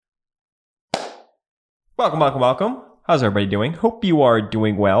Welcome. How's everybody doing? Hope you are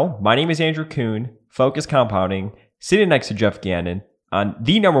doing well. My name is Andrew Kuhn, Focus Compounding, sitting next to Jeff Gannon on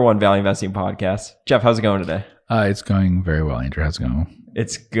the #1 value investing podcast. Jeff, how's it going today? It's going very well, Andrew. How's it going?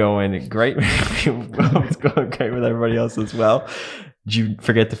 It's going great. It's going great with everybody else as well. Did you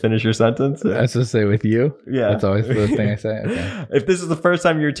forget to finish your sentence? That's to say with you? Yeah. That's always the thing I say? Okay. If this is the first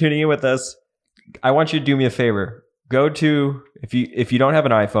time you're tuning in with us, I want you to do me a favor. Go to, if you don't have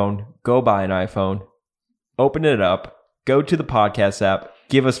an iPhone, go buy an iPhone. Open it up, go to the podcast app,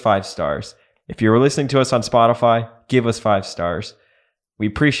 give us 5 stars. If you're listening to us on Spotify, give us 5 stars. We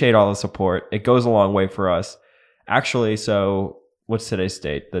appreciate all the support. It goes a long way for us. Actually, so what's today's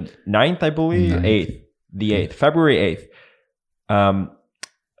date? The 9th, I believe? 8th. The 8th, February 8th.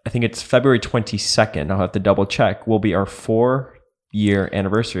 I think it's February 22nd. I'll have to double check. Will be our 4-year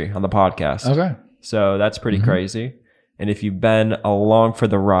anniversary on the podcast. Okay. So that's pretty crazy. And if you've been along for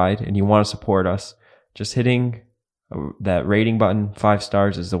the ride and you want to support us, just hitting that rating button, 5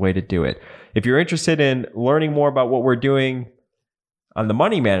 stars is the way to do it. If you're interested in learning more about what we're doing on the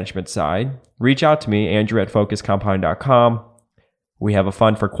money management side, reach out to me, Andrew at focuscompound.com. We have a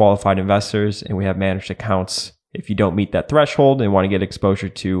fund for qualified investors and we have managed accounts if you don't meet that threshold and want to get exposure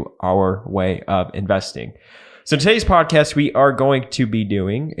to our way of investing. So today's podcast, we are going to be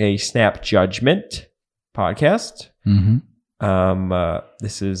doing a Snap Judgment podcast.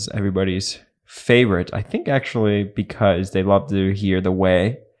 This is everybody's favorite, I think, actually, because they love to hear the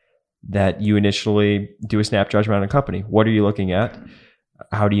way that you initially do a snap judgment on a company. What are you looking at?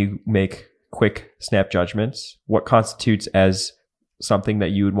 How do you make quick snap judgments? What constitutes as something that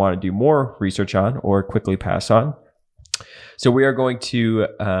you would want to do more research on or quickly pass on? So we are going to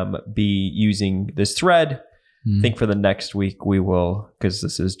be using this thread. I think for the next week, we will, because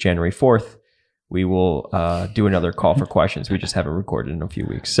this is January 4th, we will do another call for questions. We just haven't recorded in a few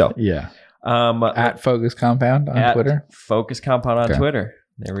weeks. So yeah. At Focus Compound on Twitter? Focus Compound on Twitter.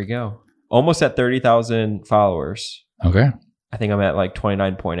 There we go. Almost at 30,000 followers. Okay. I think I'm at like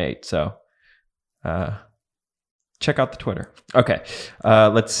 29.8. So check out the Twitter. Okay.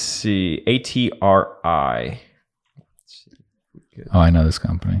 Let's see. ATRI. Oh, I know this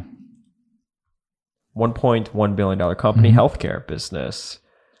company. $1.1 billion company, healthcare business.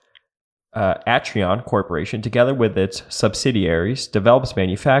 Atrion Corporation, together with its subsidiaries, develops,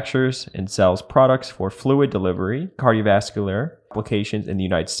 manufactures, and sells products for fluid delivery, cardiovascular applications in the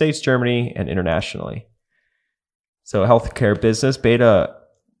United States, Germany, and internationally. So, healthcare business, beta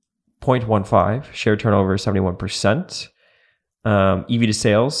 0.15, share turnover 71%, EV to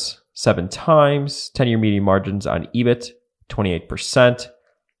sales 7 times, 10-year median margins on EBIT 28%.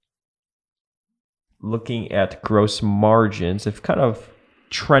 Looking at gross margins, they've kind of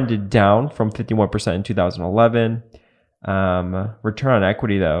trended down from 51% in 2011. Return on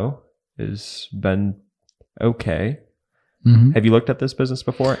equity, though, has been okay. Have you looked at this business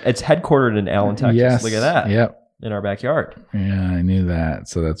before? It's headquartered in Allen, Texas. Yes. Look at that. Yep. In our backyard. Yeah, I knew that.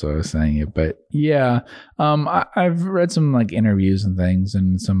 So that's why I was saying it. But yeah, I've read some like interviews and things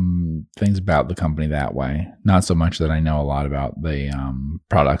and some things about the company that way. Not so much that I know a lot about the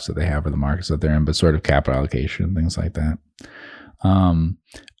products that they have or the markets that they're in, but sort of capital allocation, things like that.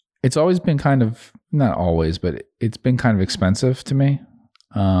 It's always been kind of, not always, but it's been kind of expensive to me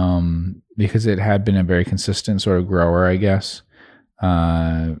because it had been a very consistent sort of grower, I guess.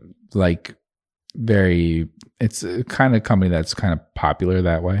 It's a kind of company that's kind of popular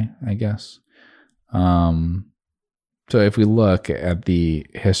that way, I guess. So if we look at the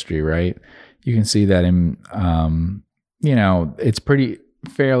history, right, you can see that in, it's pretty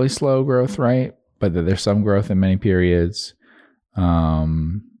fairly slow growth, right? But there's some growth in many periods.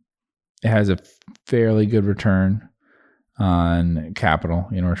 It has a fairly good return on capital,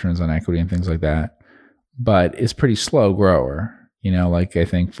 returns on equity and things like that, but it's pretty slow grower, like I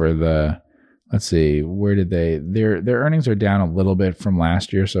think for let's see, where did their earnings are down a little bit from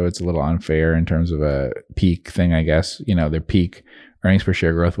last year. So it's a little unfair in terms of a peak thing, I guess, their peak earnings per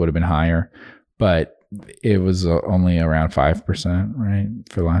share growth would have been higher, but it was only around 5%, right,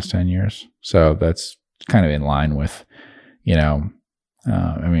 for the last 10 years. So that's kind of in line with,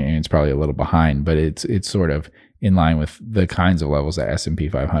 it's probably a little behind, but it's sort of in line with the kinds of levels that S&P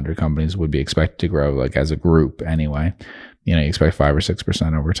 500 companies would be expected to grow, like as a group anyway. You expect 5 or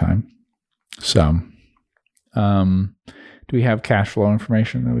 6% over time. So, do we have cash flow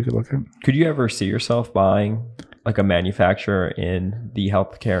information that we could look at? Could you ever see yourself buying like a manufacturer in the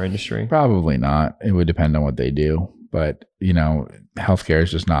healthcare industry? Probably not. It would depend on what they do. But, healthcare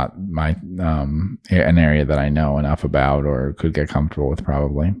is just not an area that I know enough about or could get comfortable with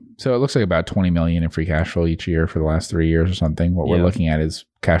probably. So it looks like about $20 million in free cash flow each year for the last 3 years or something. What we're looking at is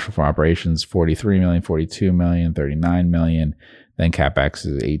cash flow from operations, 43 million, 42 million, 39 million. Then CapEx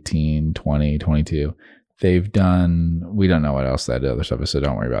is 18, 20, 22. They've done, we don't know what else that other stuff is, so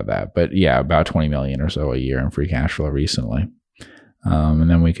don't worry about that. But yeah, about 20 million or so a year in free cash flow recently. And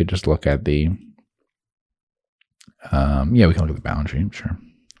then we could just look at the, we can look at the balance sheet, sure.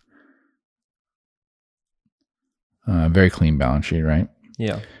 Very clean balance sheet, right?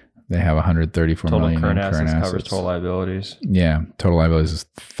 Yeah. They have 134 total million current in current assets. assets. Covers total liabilities. Yeah, total liabilities is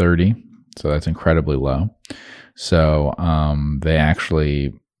 30, so that's incredibly low. So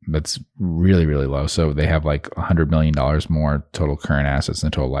that's really, really low. So they have like $100 million more total current assets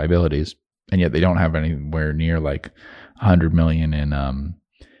than total liabilities, and yet they don't have anywhere near like 100 million in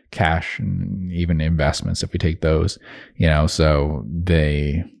cash and even investments if we take those. So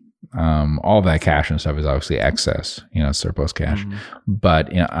they all that cash and stuff is obviously excess, surplus cash. Mm-hmm.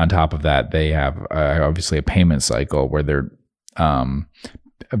 But on top of that, they have obviously a payment cycle where they're a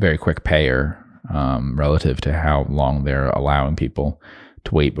very quick payer relative to how long they're allowing people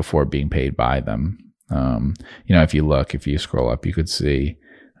to wait before being paid by them. If you scroll up, you could see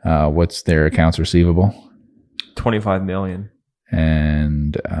what's their accounts receivable? 25 million.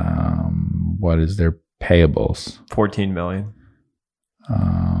 And what is their payables? 14 million.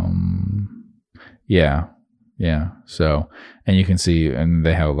 Yeah. So, and you can see, and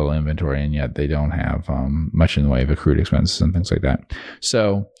they have a little inventory, and yet they don't have much in the way of accrued expenses and things like that.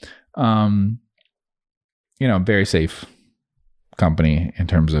 So, very safe company in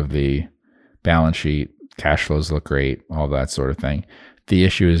terms of the balance sheet. Cash flows look great, all that sort of thing. The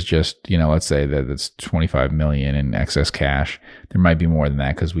issue is just, let's say that it's 25 million in excess cash. There might be more than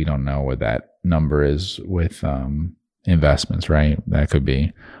that because we don't know what that number is with investments, right? That could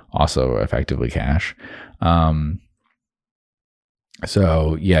be also effectively cash.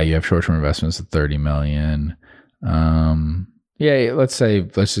 So yeah, you have short-term investments of 30 million. Let's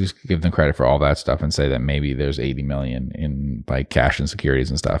just give them credit for all that stuff and say that maybe there's 80 million in like cash and securities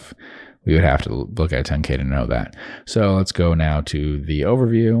and stuff. We would have to look at 10K to know that. So let's go now to the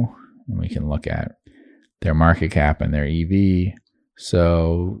overview, and we can look at their market cap and their EV.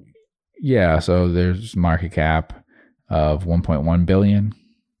 So there's market cap of 1.1 billion.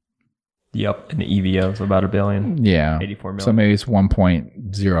 Yep, and the EV of about $1 billion. Yeah, 84 million. So maybe it's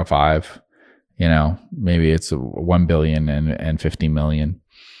 1.05. Maybe it's 1 billion and 50 million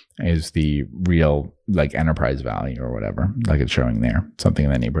is the real like enterprise value or whatever, like it's showing there, something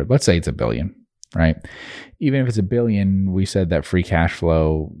in that neighborhood. Let's say it's $1 billion, right? Even if it's $1 billion, we said that free cash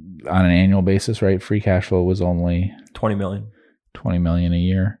flow on an annual basis, right? Free cash flow was only 20 million a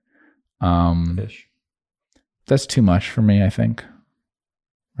year. Ish. That's too much for me, I think.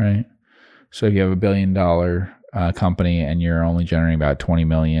 Right. So if you have $1 billion company and you're only generating about 20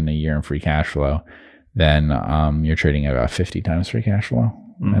 million a year in free cash flow, then you're trading at about 50 times free cash flow.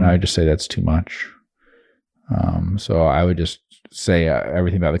 Mm-hmm. And I would just say that's too much. So I would just say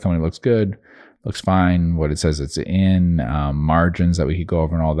everything about the company looks good, looks fine. What it says it's in, margins that we could go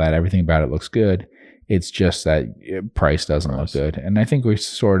over and all that, everything about it looks good. It's just that price doesn't look good. And I think we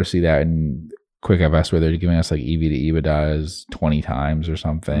sort of see that in QuickFS where they're giving us like EV to EBITDA is 20 times or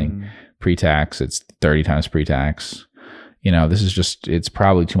something. Mm. Pre-tax, it's 30 times pre-tax. This is just, it's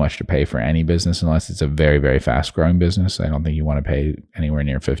probably too much to pay for any business unless it's a very, very fast growing business. I don't think you want to pay anywhere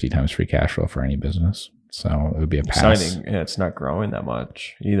near 50 times free cash flow for any business. So it would be a pass. It's not growing that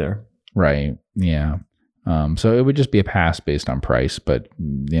much either. Right. Yeah. So it would just be a pass based on price, but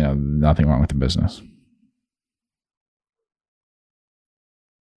nothing wrong with the business.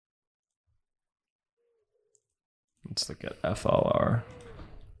 Let's look at FLR.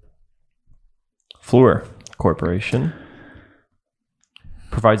 Fluor Corporation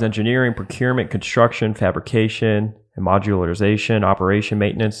provides engineering, procurement, construction, fabrication, and modularization, operation,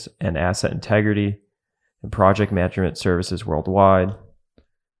 maintenance, and asset integrity, and project management services worldwide.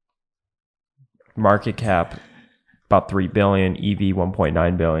 Market cap about 3 billion, EV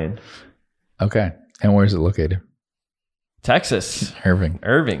 1.9 billion. Okay. And where's it located? Texas.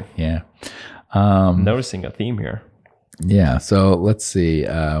 Irving. Yeah. I'm noticing a theme here. Yeah. So let's see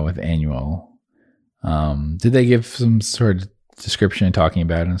with annual. Did they give some sort of description and talking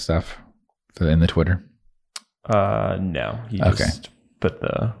about it and stuff in the Twitter? No. He just put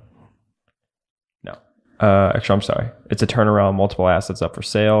the... No. Actually, I'm sorry. It's a turnaround, multiple assets up for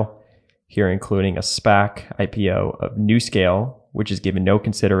sale. Here including a SPAC IPO of NewScale, which is given no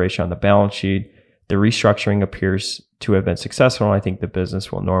consideration on the balance sheet. The restructuring appears to have been successful, and I think the business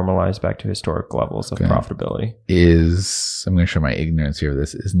will normalize back to historic levels of profitability. I'm going to show my ignorance here.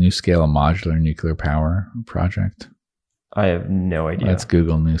 Is NewScale a modular nuclear power project? I have no idea. Let's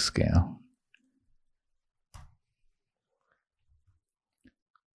Google NewScale.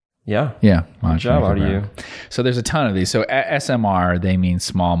 Yeah. Yeah. Good job out of you. So there's a ton of these. So SMR, they mean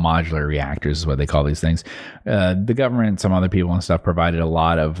small modular reactors is what they call these things. The government, some other people and stuff provided a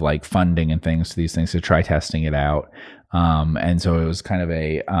lot of like funding and things to these things to try testing it out. And so it was kind of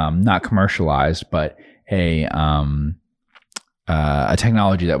a, not commercialized, but a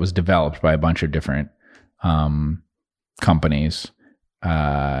technology that was developed by a bunch of different, companies.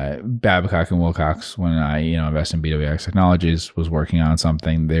 Babcock and Wilcox, when I invest in BWX Technologies, was working on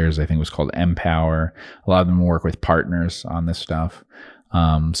something. Theirs, I think, was called Empower. A lot of them work with partners on this stuff.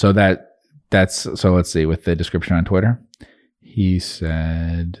 So let's see, with the description on Twitter, he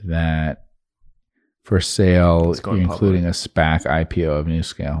said that for sale, including a SPAC IPO of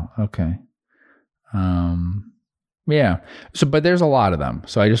NuScale. Okay. Yeah. So, but there's a lot of them.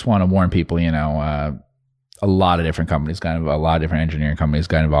 So I just want to warn people, a lot of different companies, a lot of different engineering companies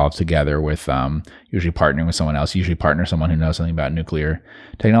got involved together with usually partnering with someone else. Usually partner someone who knows something about nuclear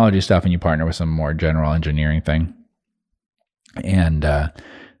technology stuff, and you partner with some more general engineering thing. And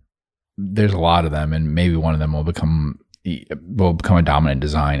there's a lot of them, and maybe one of them will become a dominant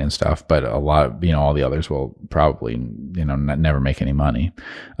design and stuff. But a lot of all the others will probably never make any money.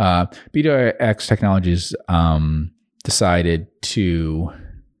 BWX Technologies decided to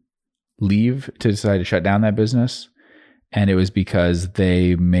decide to shut down that business. And it was because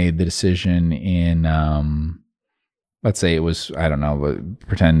they made the decision in, let's say it was, I don't know,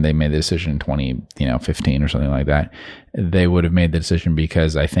 pretend they made the decision in 2015 or something like that. They would have made the decision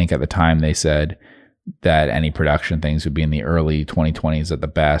because I think at the time they said that any production things would be in the early 2020s at the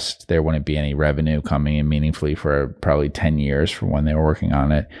best. There wouldn't be any revenue coming in meaningfully for probably 10 years from when they were working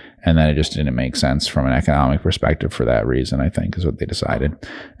on it. And then it just didn't make sense from an economic perspective for that reason, I think, is what they decided.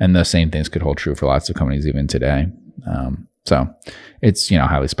 And the same things could hold true for lots of companies even today. So it's,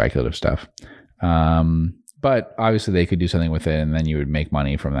 highly speculative stuff. But obviously they could do something with it, and then you would make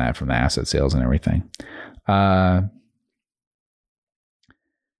money from that, from the asset sales and everything.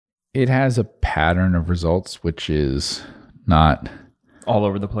 It has a pattern of results, which is not all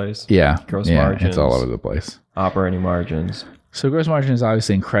over the place. Yeah. Gross margins. It's all over the place. Operating margins. So gross margin is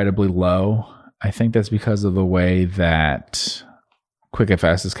obviously incredibly low. I think that's because of the way that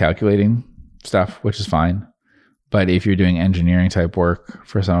QuickFS is calculating stuff, which is fine. But if you're doing engineering type work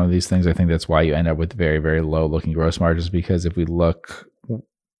for some of these things, I think that's why you end up with very, very low looking gross margins. Because if we look,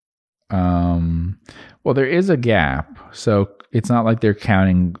 well, there is a gap. So it's not like they're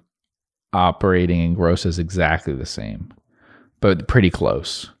counting operating and gross as exactly the same, but pretty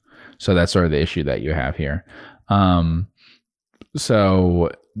close. So that's sort of the issue that you have here.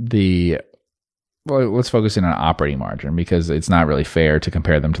 Let's focus in on operating margin, because it's not really fair to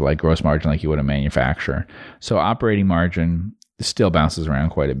compare them to like gross margin like you would a manufacturer. So operating margin still bounces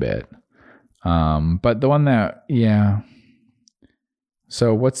around quite a bit. But the one that,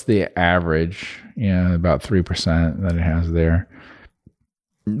 so what's the average? About 3% that it has there,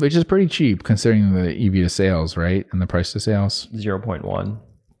 which is pretty cheap considering the EV to sales, right? And the price to sales. 0.1. 0.1,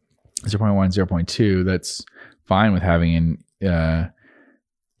 0.2. That's fine with having an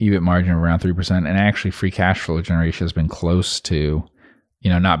EBIT margin of around 3%. And actually free cash flow generation has been close to,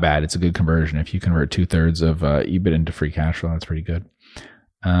 not bad. It's a good conversion. If you convert 2/3 of EBIT into free cash flow, that's pretty good.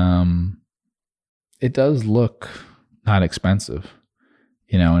 It does look not expensive,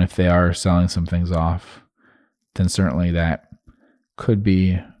 and if they are selling some things off, then certainly that could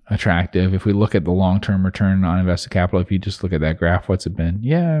be attractive. If we look at the long-term return on invested capital, if you just look at that graph, what's it been?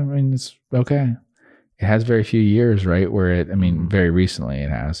 Yeah, I mean, it's okay. It has very few years, right? Where very recently it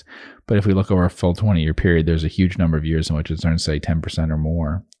has. But if we look over a full 20-year period, there's a huge number of years in which it's earned, say, 10% or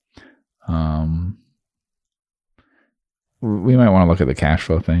more. We might want to look at the cash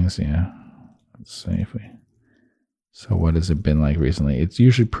flow things. Yeah. Let's see if we. So what has it been like recently? It's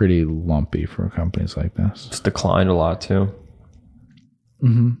usually pretty lumpy for companies like this. It's declined a lot too.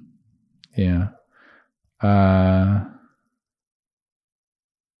 Mm-hmm. Yeah.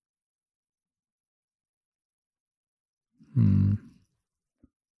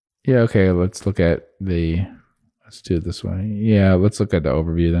 Yeah, okay, let's do it this way. Yeah, let's look at the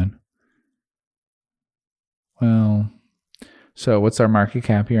overview then. Well, so what's our market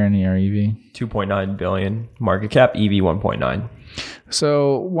cap here in the EV? 2.9 billion. Market cap, EV 1.9.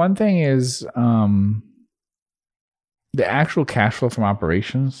 So one thing is the actual cash flow from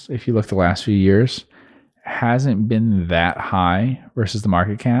operations, if you look the last few years, hasn't been that high versus the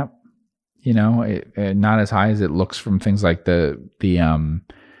market cap. Not as high as it looks from things like the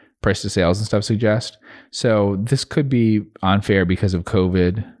price to sales and stuff suggest. So this could be unfair because of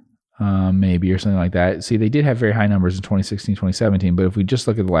COVID, maybe, or something like that. See, they did have very high numbers in 2016, 2017, but if we just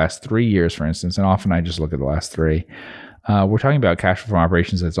look at the last 3 years, for instance, and often I just look at the last three, We're talking about cash flow from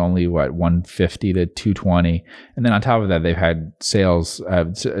operations that's only 150 to 220, and then on top of that, they've had sales,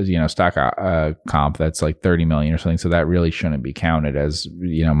 stock comp that's like 30 million or something. So that really shouldn't be counted as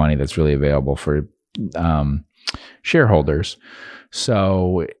money that's really available for shareholders.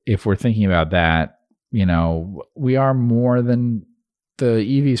 So if we're thinking about that, we are more than the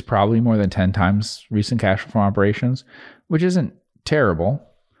EV is probably more than 10 times recent cash flow from operations, which isn't terrible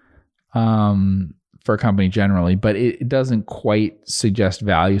for a company generally, but it doesn't quite suggest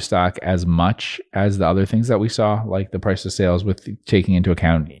value stock as much as the other things that we saw, like the price of sales with taking into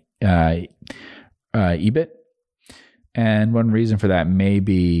account EBIT. And one reason for that may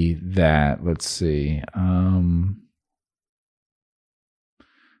be that, let's see, I'm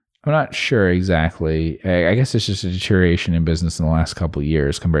not sure exactly. I guess it's just a deterioration in business in the last couple of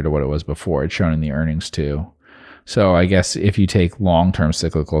years compared to what it was before. It's shown in the earnings too. So I guess if you take long-term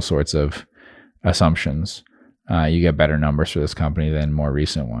cyclical sorts of assumptions, you get better numbers for this company than more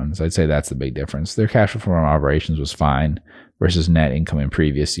recent ones. I'd say that's the big difference. Their cash flow from operations was fine versus net income in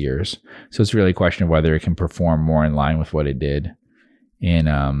previous years. So it's really a question of whether it can perform more in line with what it did in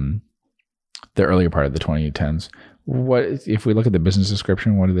the earlier part of the 2010s. What if we look at the business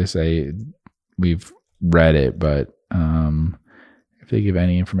description? What do they say? We've read it, but if they give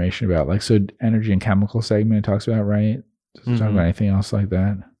any information about energy and chemical segment, it talks about, right? Does it talk about anything else like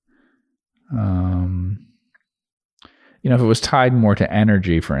that? If it was tied more to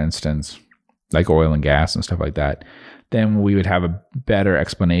energy, for instance, like oil and gas and stuff like that, then we would have a better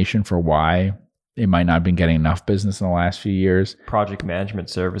explanation for why it might not have been getting enough business in the last few years. Project management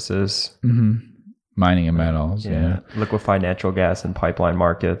services. Mining and metals. Yeah. Liquefied natural gas and pipeline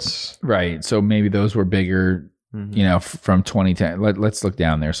markets. Right. So maybe those were bigger, from 2010. Let's look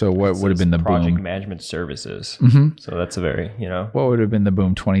down there. So what would have been the project boom? management services. So that's a very, What would have been the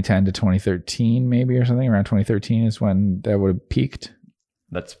boom 2010 to 2013 maybe or something? Around 2013 is when that would have peaked.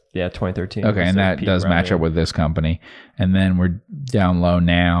 That's 2013. Okay, and that does match up with this company. And then we're down low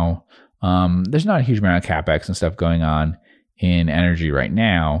now. There's not a huge amount of CapEx and stuff going on in energy right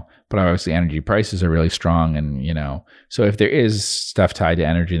now, but obviously energy prices are really strong. And, so if there is stuff tied to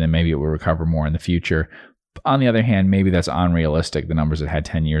energy, then maybe it will recover more in the future. On the other hand, maybe that's unrealistic, the numbers it had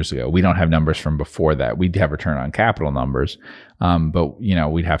 10 years ago. We don't have numbers from before that. We'd have return on capital numbers, but,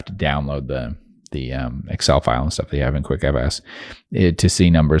 we'd have to download the Excel file and stuff they have in QuickFS to see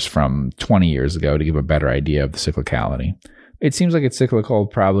numbers from 20 years ago to give a better idea of the cyclicality. It seems like it's cyclical,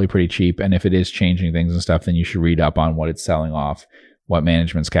 probably pretty cheap. And if it is changing things and stuff, then you should read up on what it's selling off, what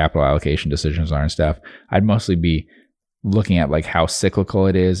management's capital allocation decisions are and stuff. I'd mostly be looking at how cyclical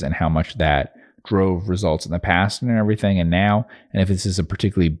it is and how much that drove results in the past and everything and now. And if this is a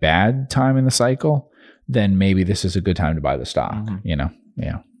particularly bad time in the cycle, then maybe this is a good time to buy the stock, Yeah.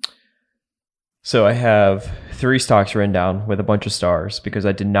 So I have 3 stocks written down with a bunch of stars because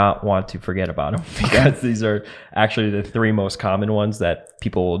I did not want to forget about them because these are actually the 3 most common ones that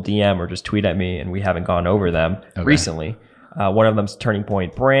people will DM or just tweet at me, and we haven't gone over them recently. One of them's Turning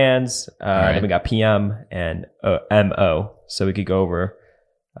Point Brands. Then we got PM and MO. So we could go over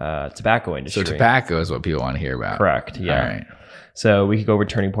tobacco industry. So tobacco is what people want to hear about. Correct. Yeah. All right. So we could go over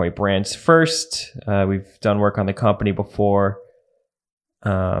Turning Point Brands first. We've done work on the company before.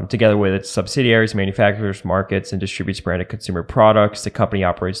 Together with its subsidiaries, manufacturers, markets, and distributes branded consumer products. The company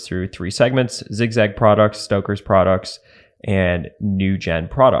operates through 3 segments: Zigzag Products, Stoker's Products, and New Gen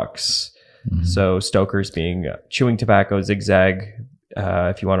Products. So Stoker's being chewing tobacco, Zigzag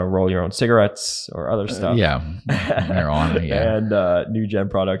if you want to roll your own cigarettes or other stuff. Marijuana, And New Gen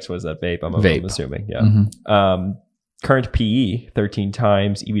Products was that vape, I'm assuming. Current PE, 13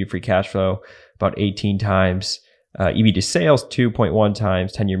 times. EV to free cash flow, about 18 times. EV to sales, 2.1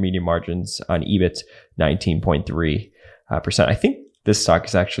 times. 10-year median margins on EBIT, 19.3%. I think this stock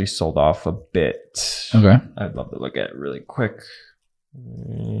is actually sold off a bit. Okay. I'd love to look at it really quick.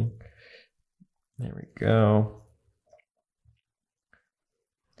 There we go.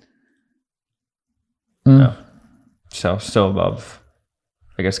 No. So still above,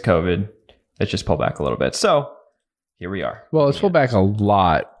 I guess, COVID. It's just pulled back a little bit. So here we are. Well, it's pulled back a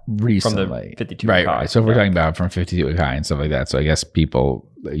lot recently. From the 52 right, high. right. So if we're talking about from 52 high and stuff like that, so I guess people,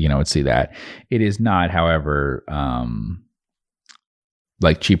 would see that. It is not, however,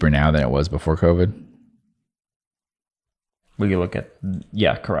 cheaper now than it was before COVID. We can look at,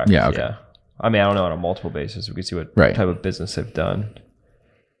 correct. Yeah, okay. Yeah. I mean, I don't know on a multiple basis. We can see what type of business they've done.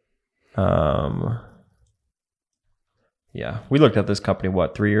 We looked at this company,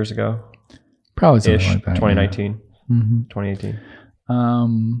 3 years ago? Probably something like that. 2019, yeah. 2018.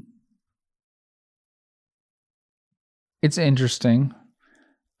 It's interesting.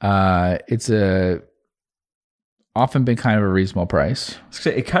 It's a often been kind of a reasonable price.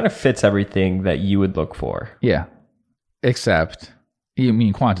 It kind of fits everything that you would look for. Yeah. Except, you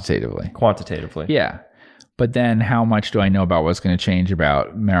mean quantitatively? Quantitatively. Yeah. But then how much do I know about what's going to change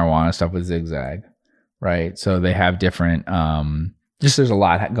about marijuana stuff with Zigzag? Right. So they have different, just there's a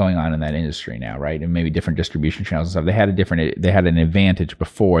lot going on in that industry now, right? And maybe different distribution channels and stuff. They had an advantage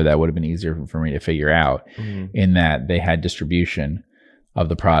before that would have been easier for me to figure out in that they had distribution of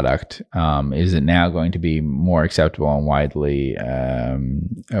the product. Is it now going to be more acceptable and widely, are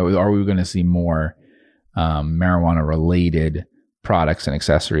we going to see more marijuana related products and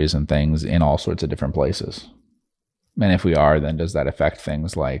accessories and things in all sorts of different places? And if we are, then does that affect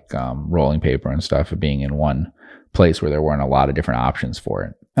things like rolling paper and stuff being in one place where there weren't a lot of different options for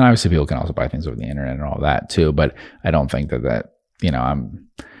it? And obviously people can also buy things over the internet and all that too, but I don't think that,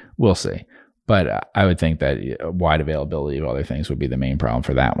 we'll see. But I would think that wide availability of other things would be the main problem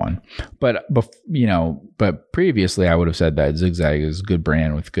for that one. But previously I would have said that Zigzag is a good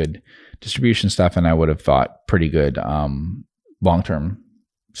brand with good distribution stuff, and I would have thought pretty good long-term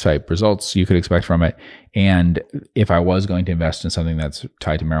type results you could expect from it. And if I was going to invest in something that's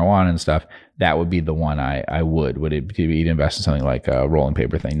tied to marijuana and stuff, that would be the one I would it be to invest in something like a rolling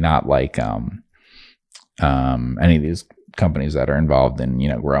paper thing, not like any of these companies that are involved in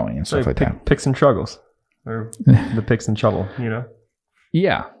growing and stuff like that. Picks and struggles, or the picks and trouble,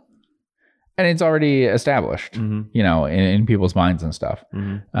 Yeah, and it's already established, in people's minds and stuff.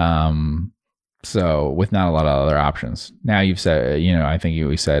 So with not a lot of other options. Now you've said, I think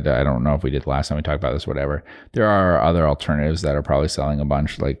we said, I don't know if we did last time we talked about this, whatever. There are other alternatives that are probably selling a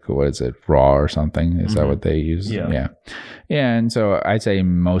bunch, like, what is it, Raw or something? Is that what they use? Yeah. And so I'd say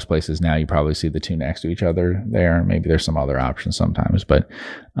most places now you probably see the two next to each other there. Maybe there's some other options sometimes, but,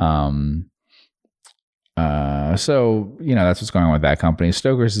 so, that's what's going on with that company.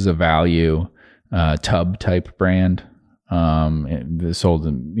 Stoker's is a value, tub type brand. Sold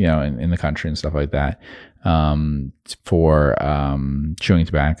in the country and stuff like that, for chewing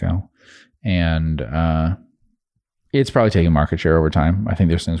tobacco, and it's probably taking market share over time. I think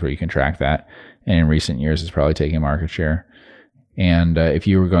there's things where you can track that, and in recent years, it's probably taking market share. And if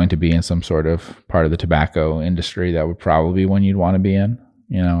you were going to be in some sort of part of the tobacco industry, that would probably be one you'd want to be in.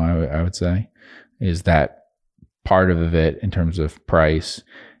 I would say is that part of it in terms of price,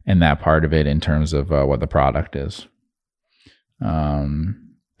 and that part of it in terms of what the product is.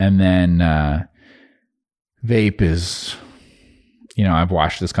 And then, vape is, I've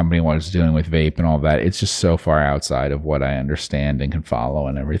watched this company, what it's doing with vape and all that. It's just so far outside of what I understand and can follow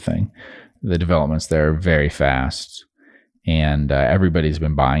and everything. The developments there are very fast, and everybody's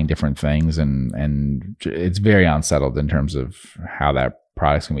been buying different things, and it's very unsettled in terms of how that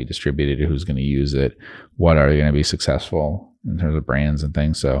product's going to be distributed, who's going to use it, what are going to be successful in terms of brands and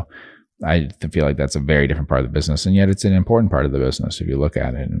things. So I feel like that's a very different part of the business, and yet it's an important part of the business if you look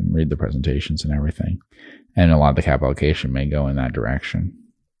at it and read the presentations and everything. And a lot of the capital allocation may go in that direction.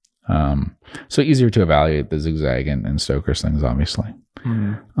 So easier to evaluate the Zigzag and Stoker's things, obviously.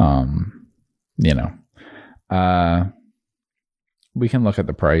 We can look at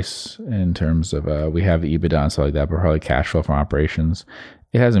the price in terms of we have EBITDA and stuff like that, but probably cash flow from operations.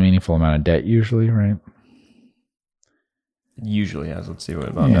 It has a meaningful amount of debt usually, right? Usually has. Let's see what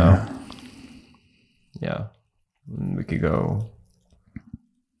about now. Yeah, we could go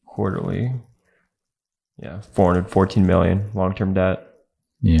quarterly. Yeah, $414 million long-term debt.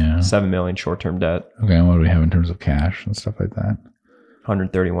 Yeah, $7 million short-term debt. Okay, and what do we have in terms of cash and stuff like that?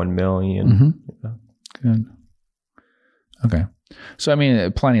 $131 million. Yeah. Good. Okay, so I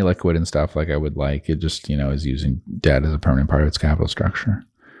mean, plenty liquid and stuff like I would like. It just is using debt as a permanent part of its capital structure.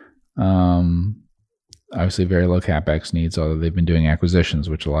 Obviously very low CapEx needs, although they've been doing acquisitions,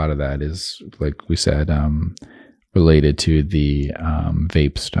 which a lot of that is, like we said, related to the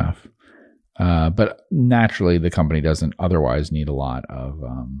vape stuff. But naturally, the company doesn't otherwise need a lot of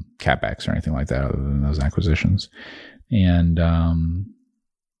CapEx or anything like that other than those acquisitions. And,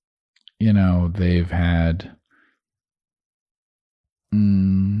 they've had,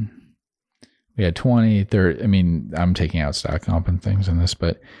 we had 20, 30, I mean, I'm taking out stock comp and things in this,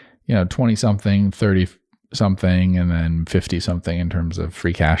 but, 20 something, 30 something, and then 50 something in terms of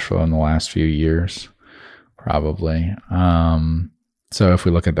free cash flow in the last few years, probably. So if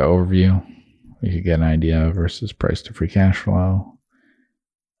we look at the overview, we could get an idea versus price to free cash flow.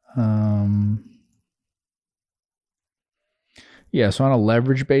 So on a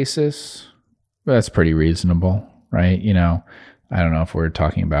leverage basis, that's pretty reasonable, right? I don't know if we're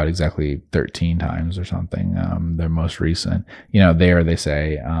talking about exactly 13 times or something. Their most recent, there they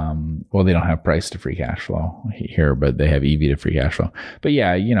say, well, they don't have price to free cash flow here, but they have EV to free cash flow. But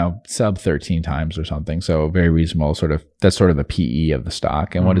yeah, sub 13 times or something. So very reasonable that's sort of the PE of the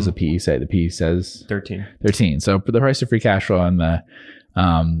stock. And what does the PE say? The PE says 13. 13. So the price to free cash flow and the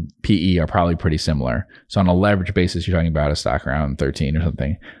PE are probably pretty similar. So on a leverage basis, you're talking about a stock around 13 or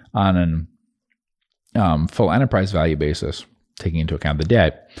something. On an full enterprise value basis, taking into account the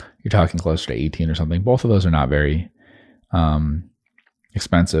debt, you're talking closer to 18 or something. Both of those are not very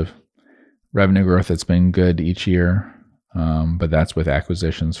expensive. Revenue growth has been good each year, but that's with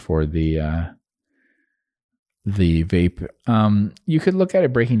acquisitions for the vape. You could look at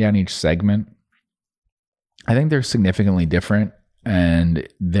it breaking down each segment. I think they're significantly different, and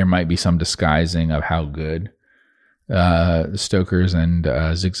there might be some disguising of how good Stoker's and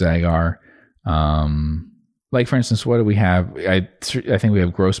Zigzag are. Like, for instance, what do we have? I think we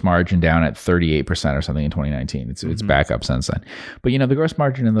have gross margin down at 38% or something in 2019. It's back up since then. But, the gross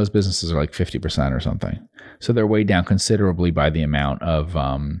margin in those businesses are like 50% or something. So they're way down considerably by the amount of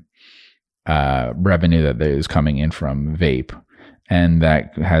revenue that is coming in from vape. And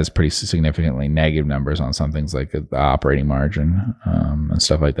that has pretty significantly negative numbers on some things like the operating margin and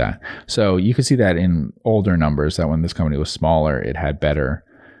stuff like that. So you can see that in older numbers, that when this company was smaller, it had better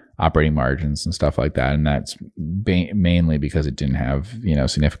operating margins and stuff like that. And that's mainly because it didn't have,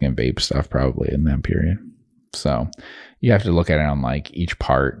 significant vape stuff probably in that period. So you have to look at it on like each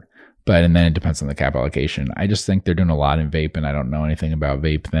part, and then it depends on the capital allocation. I just think they're doing a lot in vape, and I don't know anything about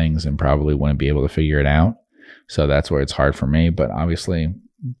vape things and probably wouldn't be able to figure it out. So that's where it's hard for me, but obviously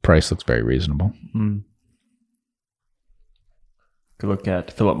price looks very reasonable. Could look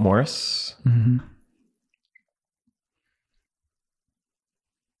at Philip Morris.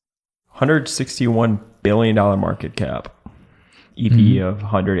 $161 billion market cap. EV of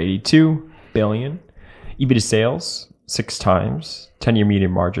 $182 billion. EV to sales, 6 times. 10-year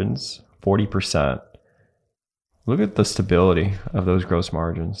median margins, 40%. Look at the stability of those gross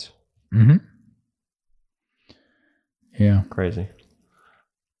margins. Yeah. Crazy.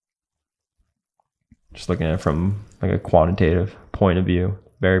 Just looking at it from like a quantitative point of view.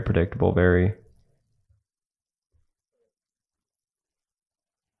 Very predictable,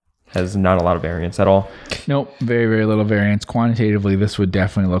 has not a lot of variance at all. Nope, very, very little variance. Quantitatively, this would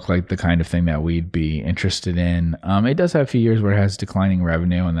definitely look like the kind of thing that we'd be interested in. It does have a few years where it has declining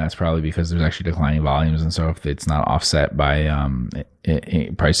revenue, and that's probably because there's actually declining volumes. And so if it's not offset by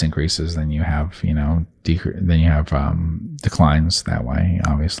price increases, then you have, declines that way,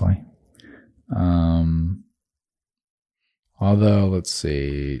 obviously. Although, let's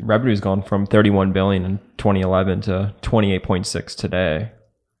see. Revenue's gone from $31 billion in 2011 to 28.6 today.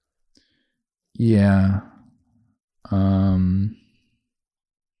 Yeah.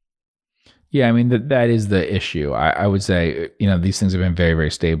 Yeah, I mean, that is the issue. I would say, these things have been very, very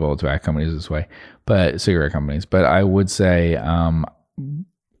stable, tobacco companies this way, but cigarette companies. But I would say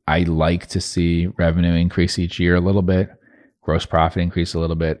I like to see revenue increase each year a little bit, gross profit increase a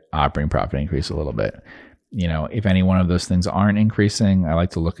little bit, operating profit increase a little bit. If any one of those things aren't increasing, I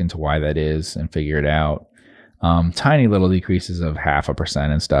like to look into why that is and figure it out. Tiny little decreases of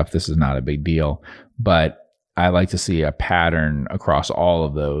 0.5% and stuff. This is not a big deal, but I like to see a pattern across all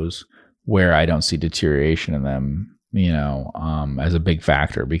of those where I don't see deterioration in them, as a big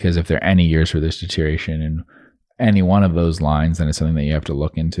factor, because if there are any years where there's deterioration in any one of those lines, then it's something that you have to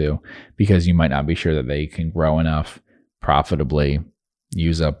look into, because you might not be sure that they can grow enough profitably,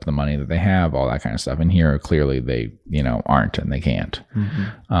 use up the money that they have, all that kind of stuff. And here, clearly they, aren't, and they can't.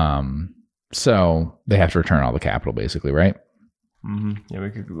 So they have to return all the capital, basically, right? Yeah, we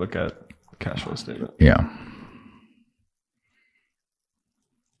could look at cash flow statement. Yeah.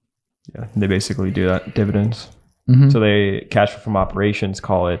 Yeah, they basically do that, dividends. So they cash flow from operations,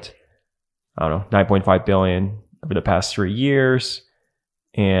 call it, I don't know, $9.5 billion over the past 3 years.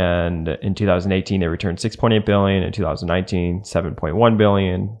 And in 2018, they returned $6.8 billion. In 2019, $7.1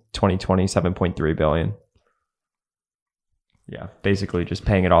 billion. 2020, $7.3 billion. Yeah, basically just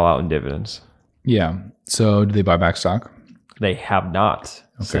paying it all out in dividends. Yeah. So do they buy back stock? They have not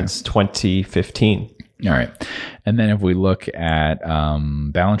since 2015. All right. And then if we look at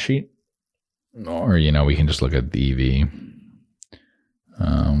balance sheet, or, we can just look at the EV.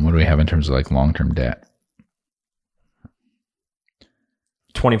 What do we have in terms of like long-term debt?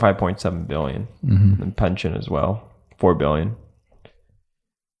 $25.7 billion. And pension as well, $4 billion.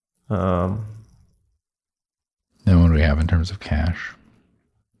 Then what do we have in terms of cash?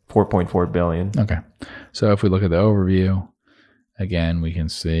 $4.4 billion. Okay. So if we look at the overview, again, we can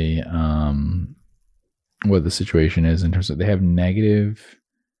see what the situation is in terms of they have negative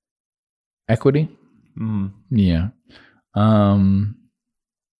equity. Yeah.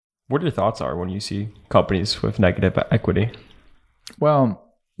 What your thoughts are when you see companies with negative equity?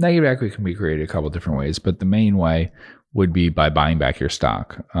 Well, negative equity can be created a couple different ways, but the main way would be by buying back your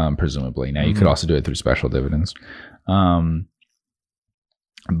stock, presumably. Now, you could also do it through special dividends.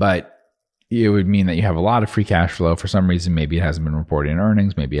 But it would mean that you have a lot of free cash flow. For some reason, maybe it hasn't been reported in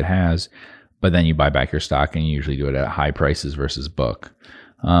earnings, maybe it has, but then you buy back your stock and you usually do it at high prices versus book.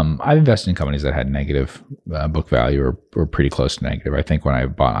 I've invested in companies that had negative book value or pretty close to negative. I think when I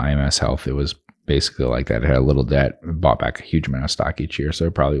bought IMS Health, it was basically like that. It had a little debt, bought back a huge amount of stock each year, so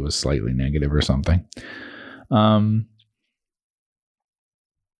it probably was slightly negative or something.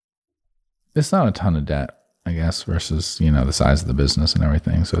 It's not a ton of debt, I guess, versus, the size of the business and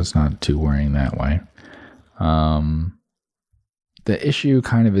everything. So it's not too worrying that way. The issue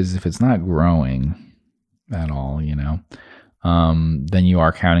kind of is if it's not growing at all, then you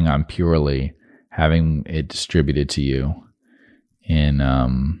are counting on purely having it distributed to you in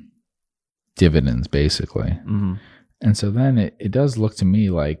dividends, basically. And so then it does look to me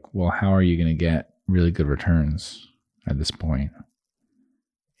like, well, how are you going to get really good returns at this point?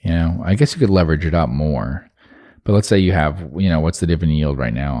 I guess you could leverage it up more. But let's say you have, what's the dividend yield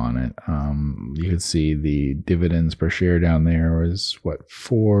right now on it? You could see the dividends per share down there was what,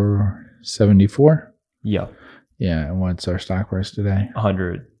 $4.74? Yeah. Yeah. And what's our stock price today?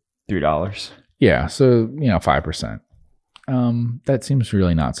 $103. Yeah. So, 5%. That seems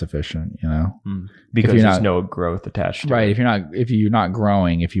really not sufficient, because there's no growth attached to right. it. If you're not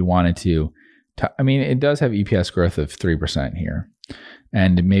growing, if you wanted to, it does have EPS growth of 3% here.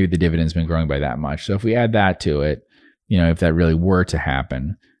 And maybe the dividend's been growing by that much. So if we add that to it, if that really were to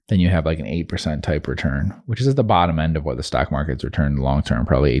happen, then you have like an 8% type return, which is at the bottom end of what the stock market's returned long term,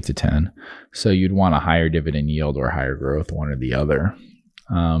 probably 8 to 10. So you'd want a higher dividend yield or higher growth, one or the other.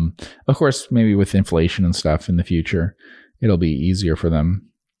 Of course, maybe with inflation and stuff in the future, it'll be easier for them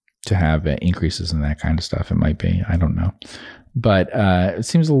to have increases in that kind of stuff. It might be, I don't know. But it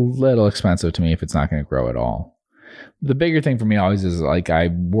seems a little expensive to me if it's not going to grow at all. The bigger thing for me always is like I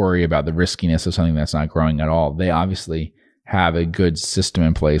worry about the riskiness of something that's not growing at all. They obviously have a good system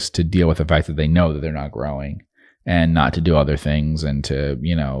in place to deal with the fact that they know that they're not growing and not to do other things and to,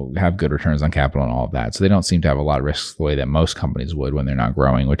 have good returns on capital and all of that. So they don't seem to have a lot of risks the way that most companies would when they're not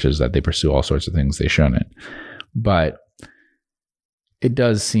growing, which is that they pursue all sorts of things they shouldn't. But it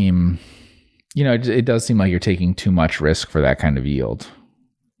does seem, it does seem like you're taking too much risk for that kind of yield,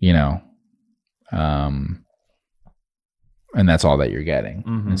 and that's all that you're getting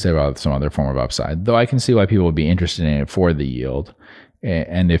instead of some other form of upside. Though I can see why people would be interested in it for the yield.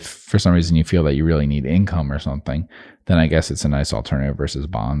 And if for some reason you feel that you really need income or something, then I guess it's a nice alternative versus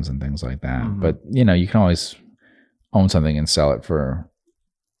bonds and things like that. But, you can always own something and sell it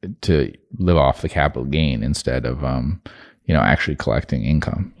to live off the capital gain instead of, actually collecting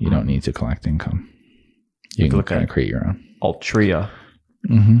income. You don't need to collect income. You can kind of create your own. Altria.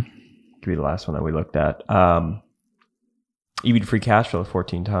 Could be the last one that we looked at. EV to free cash flow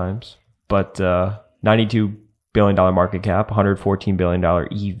 14 times, but $92 billion market cap, $114 billion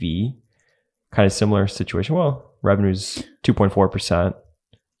EV, kind of similar situation. Well, revenue's 2.4%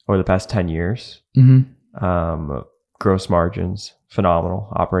 over the past 10 years. Gross margins,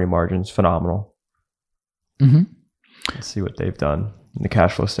 phenomenal. Operating margins, phenomenal. Let's see what they've done in the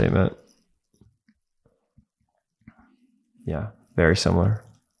cash flow statement. Yeah, very similar.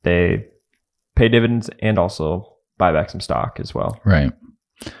 They pay dividends and also buy back some stock as well. Right.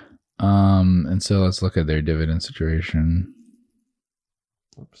 And so let's look at their dividend situation.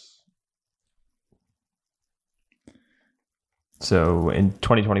 Oops. So in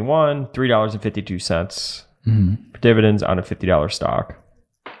 2021, $3.52 for dividends on a $50 stock.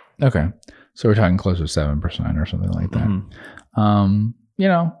 Okay. So we're talking close to 7% or something like that.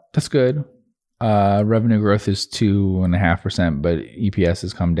 That's good. Revenue growth is 2.5%, but EPS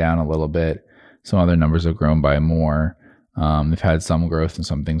has come down a little bit. Some other numbers have grown by more. They've had some growth in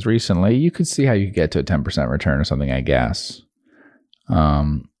some things recently. You could see how you could get to a 10% return or something, I guess.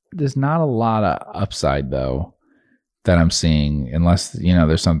 There's not a lot of upside, though, that I'm seeing, unless,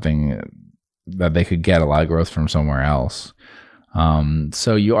 there's something that they could get a lot of growth from somewhere else.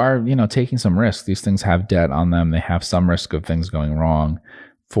 So you are, taking some risk. These things have debt on them. They have some risk of things going wrong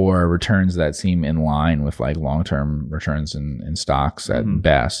for returns that seem in line with like long-term returns in stocks at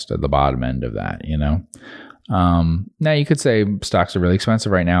best, at the bottom end of that, Now you could say stocks are really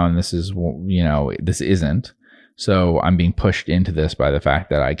expensive right now, and this is, this isn't. So I'm being pushed into this by the fact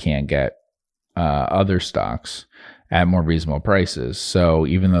that I can't get other stocks. at more reasonable prices. So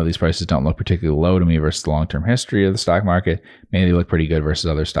even though these prices don't look particularly low to me versus the long-term history of the stock market, maybe they look pretty good versus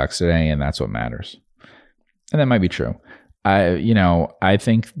other stocks today, and that's what matters. And that might be true. I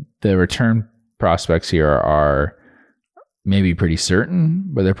think the return prospects here are maybe pretty certain,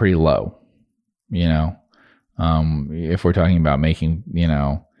 but they're pretty low. If we're talking about making,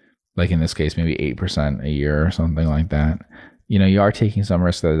 like in this case, maybe 8% a year or something like that, you are taking some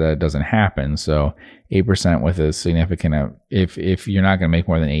risk that doesn't happen. So 8% with a significant, if you're not going to make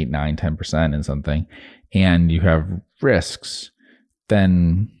more than 8, 9, 10% in something, and you have risks,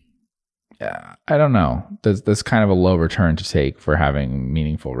 then I don't know. That's kind of a low return to take for having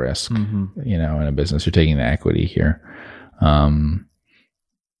meaningful risk, in a business. You're taking the equity here.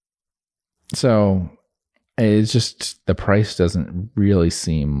 So it's just the price doesn't really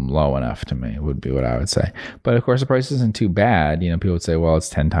seem low enough to me, would be what I would say. But of course, the price isn't too bad. People would say, well, it's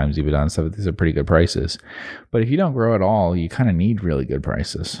 10 times EBITDA and stuff. These are pretty good prices. But if you don't grow at all, you kind of need really good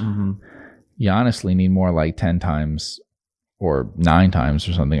prices. Mm-hmm. You honestly need more like 10 times or 9 times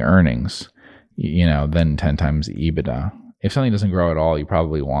or something earnings, than 10 times EBITDA. If something doesn't grow at all, you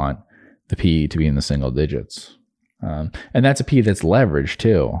probably want the PE to be in the single digits. And that's a P that's leveraged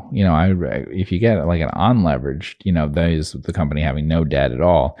too. If you get like an unleveraged, that is the company having no debt at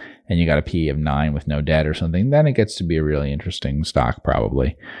all, and you got a P of 9 with no debt or something, then it gets to be a really interesting stock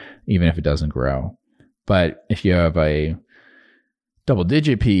probably, even if it doesn't grow. But if you have a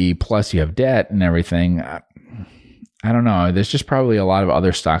double-digit PE plus you have debt and everything, I don't know. There's just probably a lot of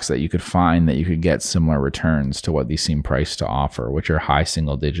other stocks that you could find that you could get similar returns to what these seem priced to offer, which are high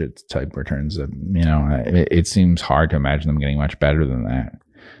single-digit type returns. That it seems hard to imagine them getting much better than that.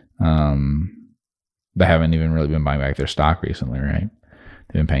 They haven't even really been buying back their stock recently, right?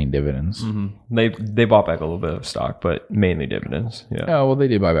 They've been paying dividends. Mm-hmm. They bought back a little bit of stock, but mainly dividends. Yeah. Oh well, they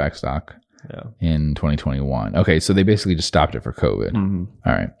did buy back stock. Yeah. In 2021. Okay, so they basically just stopped it for COVID. Mm-hmm.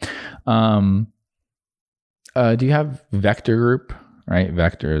 All right. Do you have Vector Group? Right,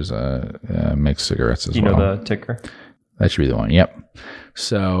 Vector is makes cigarettes as well. You know the ticker? That should be the one. Yep.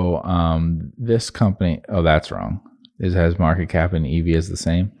 So this company. Oh, that's wrong. It has market cap and EV is the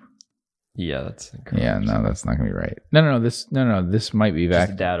same. Yeah, that's incorrect. Yeah, no, that's not gonna be right. No. This might be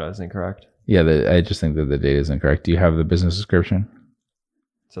Vector. The data is incorrect. Yeah, I just think that the data is incorrect. Do you have the business description?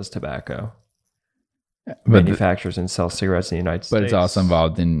 It says tobacco. Manufactures and sells cigarettes in the United States. But it's also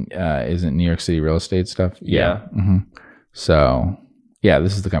involved in, isn't New York City real estate stuff? Yeah. Mm-hmm. So, yeah,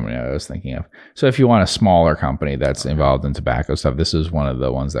 this is the company I was thinking of. So if you want a smaller company that's involved in tobacco stuff, this is one of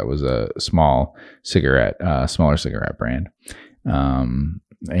the ones that was a smaller cigarette brand,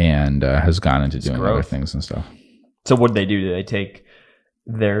 and has gone into doing other things and stuff. So what did they do? Did they take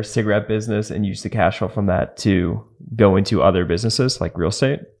their cigarette business and use the cash flow from that to go into other businesses like real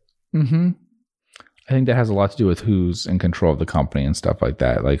estate? Mm-hmm. I think that has a lot to do with who's in control of the company and stuff like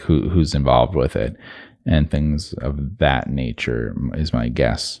that, like who's involved with it and things of that nature is my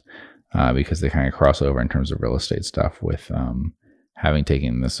guess, because they kind of cross over in terms of real estate stuff with having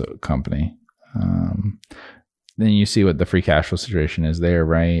taken this company. Then you see what the free cash flow situation is there,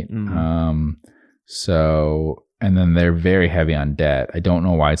 right? Mm-hmm. And then they're very heavy on debt. I don't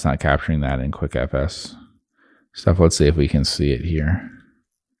know why it's not capturing that in QuickFS stuff. Let's see if we can see it here.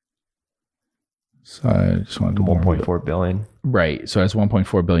 So I just wanted to 1.4 billion. Right. So it's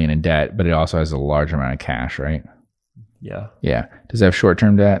 1.4 billion in debt, but it also has a large amount of cash, right? Yeah. Yeah. Does it have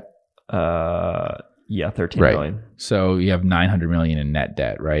short-term debt? Yeah, 13 million. So you have 900 million in net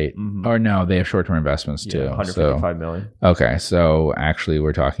debt, right? Mm-hmm. Or no, they have short-term investments too. 155 million. Okay. So actually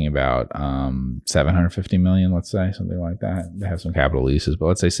we're talking about 750 million, let's say, something like that. They have some capital leases, but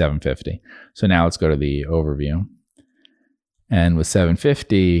let's say 750. So now let's go to the overview. And with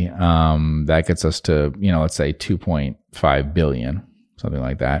 750, that gets us to, let's say 2.5 billion, something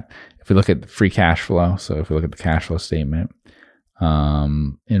like that. If we look at the free cash flow, so if we look at the cash flow statement,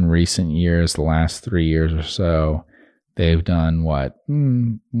 in recent years, the last 3 years or so, they've done what?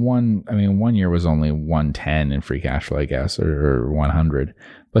 One year was only 110 in free cash flow, I guess, or 100.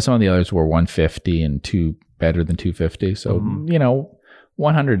 But some of the others were 150 and better than 250. So,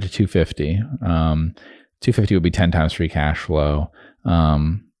 100 to 250. 250 would be 10 times free cash flow.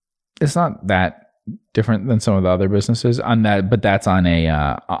 It's not that different than some of the other businesses on that, but that's on a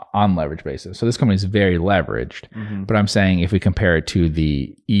on leverage basis. So this company is very leveraged. Mm-hmm. But I'm saying if we compare it to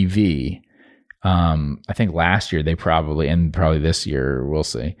the EV, I think last year they probably, and probably this year we'll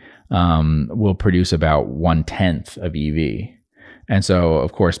see, will produce about 1/10 of EV. And so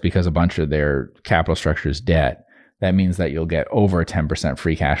of course, because a bunch of their capital structure is debt, that means that you'll get over a 10%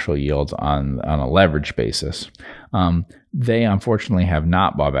 free cash flow yield on a leverage basis. They unfortunately have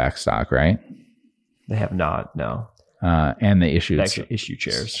not bought back stock, right? They have not, no. And they issued actually issue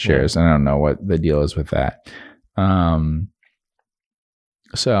shares. Shares. I don't know what the deal is with that.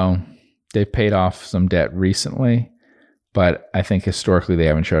 So they've paid off some debt recently, but I think historically they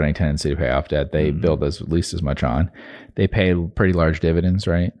haven't showed any tendency to pay off debt. They build at least as much on. They pay pretty large dividends,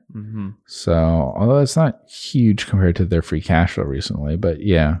 right? Mm-hmm. So although it's not huge compared to their free cash flow recently, but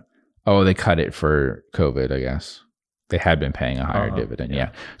yeah. Oh, they cut it for COVID, I guess. They had been paying a higher dividend.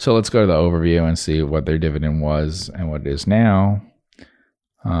 Yeah. So let's go to the overview and see what their dividend was and what it is now.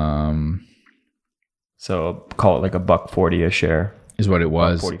 So call it like $1.40 a share. Is what it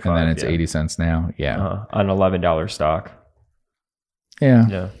was. And then it's 80 cents now. Yeah. On $11 stock. Yeah.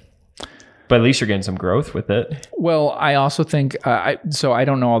 Yeah. But at least you're getting some growth with it. Well, I also think, so I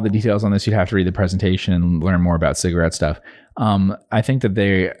don't know all the details on this. You'd have to read the presentation and learn more about cigarette stuff. I think that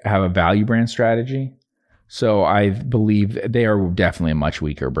they have a value brand strategy. So I believe they are definitely a much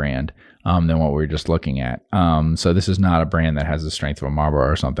weaker brand than what we were just looking at. So this is not a brand that has the strength of a Marlboro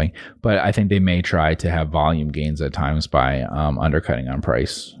or something, but I think they may try to have volume gains at times by undercutting on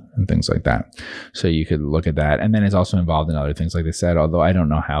price and things like that. So you could look at that. And then it's also involved in other things, like they said, although I don't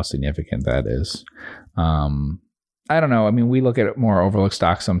know how significant that is. I don't know. I mean, we look at more overlooked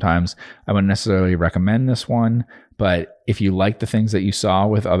stocks sometimes. I wouldn't necessarily recommend this one, but if you like the things that you saw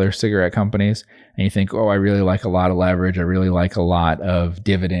with other cigarette companies and you think, oh, I really like a lot of leverage, I really like a lot of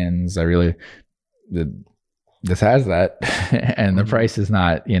dividends, this has that, and the price is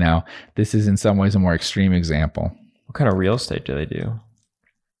not, this is in some ways a more extreme example. What kind of real estate do they do?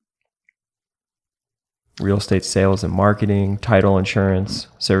 Real estate sales and marketing, title insurance,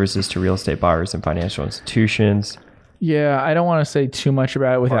 services to real estate buyers and financial institutions. Yeah, I don't want to say too much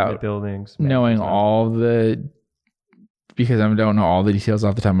about it without buildings, knowing because I don't know all the details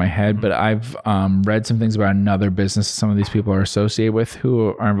off the top of my head, but I've read some things about another business some of these people are associated with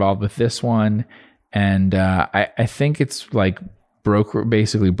who are involved with this one. And I think it's like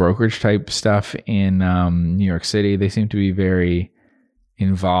basically brokerage type stuff in New York City. They seem to be very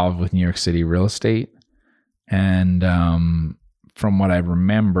involved with New York City real estate. And from what I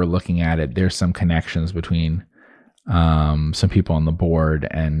remember looking at it, there's some connections between some people on the board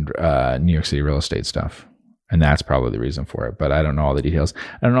and New York City real estate stuff. And that's probably the reason for it. But I don't know all the details.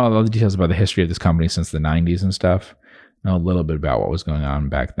 I don't know all the details about the history of this company since the 90s and stuff. I know a little bit about what was going on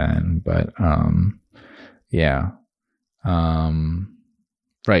back then. But yeah.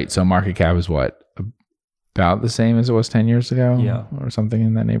 Right. So market cap is what? About the same as it was 10 years ago? Yeah. Or something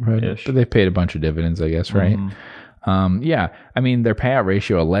in that neighborhood. Ish. But they paid a bunch of dividends, I guess, right? Yeah. I mean, their payout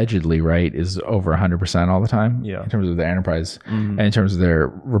ratio allegedly, right, is over 100% all the time. Yeah. In terms of their enterprise and in terms of their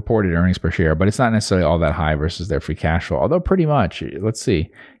reported earnings per share. But it's not necessarily all that high versus their free cash flow. Although pretty much, let's see.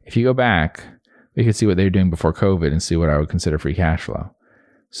 If you go back, we could see what they were doing before COVID and see what I would consider free cash flow.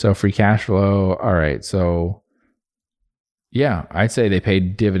 So free cash flow, all right. So yeah, I'd say they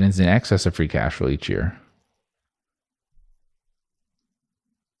paid dividends in excess of free cash flow each year.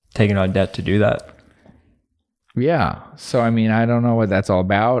 Taking on debt to do that. Yeah. So, I mean, I don't know what that's all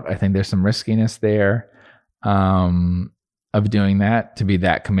about. I think there's some riskiness there of doing that, to be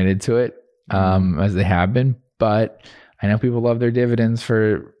that committed to it as they have been. But I know people love their dividends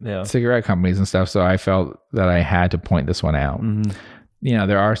for cigarette companies and stuff. So I felt that I had to point this one out.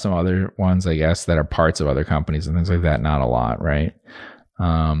 There are some other ones, I guess, that are parts of other companies and things like that. Not a lot, right?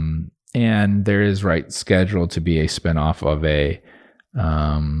 And there is scheduled to be a spinoff of a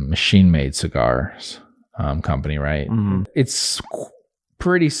machine-made cigars company, right? It's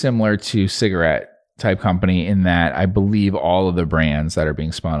pretty similar to cigarette type company in that I believe all of the brands that are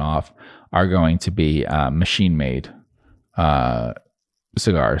being spun off are going to be machine-made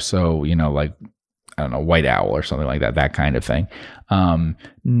cigars. So, like, I don't know, White Owl or something like that kind of thing.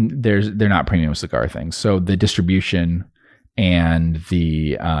 They're not premium cigar things. So the distribution and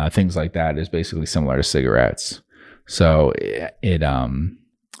the things like that is basically similar to cigarettes. So it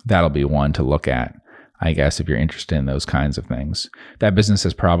that'll be one to look at, I guess, if you're interested in those kinds of things. That business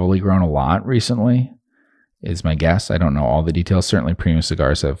has probably grown a lot recently, is my guess. I don't know all the details. Certainly premium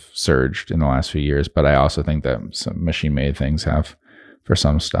cigars have surged in the last few years, but I also think that some machine-made things have for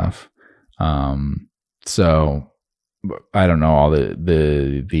some stuff. So I don't know all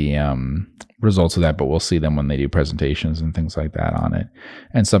the results of that, but we'll see them when they do presentations and things like that on it.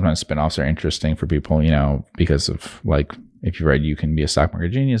 And sometimes spinoffs are interesting for people, because of, like, if you read You Can Be a Stock Market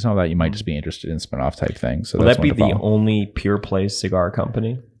Genius and all that, you might just be interested in spinoff type things. So will that be the only pure play cigar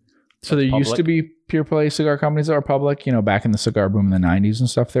company? So there used to be pure play cigar companies that were public, back in the cigar boom in the 90s and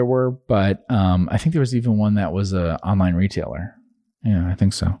stuff there were. But I think there was even one that was an online retailer. Yeah, I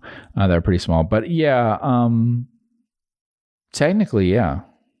think so. They're pretty small. But yeah, technically, yeah.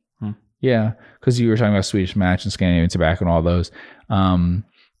 Yeah, because you were talking about Swedish Match and Scandinavian Tobacco and all those.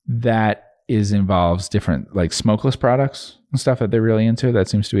 That involves different like smokeless products and stuff that they're really into. That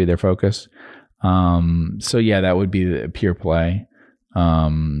seems to be their focus. So yeah, that would be the Pure Play.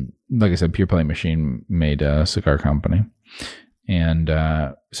 Like I said, Pure Play Machine Made cigar company. And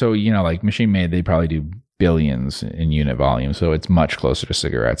so, like Machine Made, they probably do billions in unit volume. So it's much closer to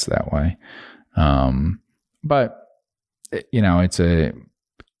cigarettes that way. But,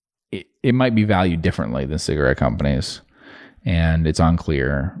 it might be valued differently than cigarette companies. And it's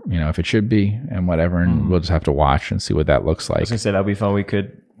unclear, if it should be and whatever. And we'll just have to watch and see what that looks like. I was going to say, that'd be fun. We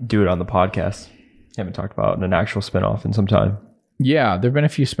could do it on the podcast. Haven't talked about an actual spinoff in some time. Yeah, there have been a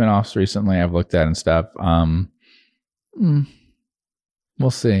few spinoffs recently I've looked at and stuff. We'll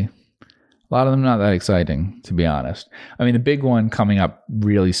see. A lot of them not that exciting, to be honest. I mean, the big one coming up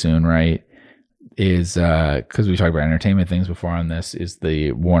really soon, right, is because we talked about entertainment things before on this, is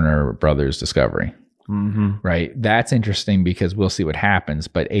the Warner Brothers Discovery. Mm-hmm. Right. That's interesting because we'll see what happens.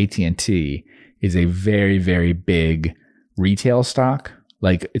 But AT&T is a very, very big retail stock.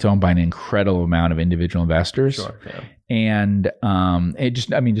 Like it's owned by an incredible amount of individual investors. Sure, yeah. And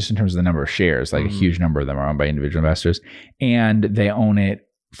just in terms of the number of shares, like a huge number of them are owned by individual investors. And they own it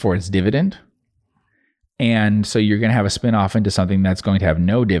for its dividend. And so you're going to have a spinoff into something that's going to have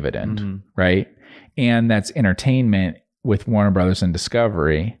no dividend, right? And that's entertainment with Warner Brothers and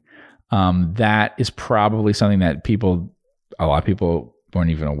Discovery. That is probably something that a lot of people weren't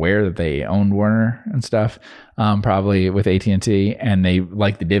even aware that they owned Warner and stuff, probably with AT&T, and they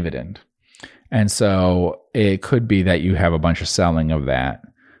like the dividend. And so it could be that you have a bunch of selling of that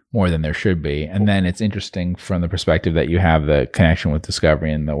more than there should be. And then it's interesting from the perspective that you have the connection with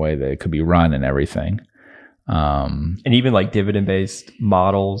Discovery and the way that it could be run and everything. And even like dividend-based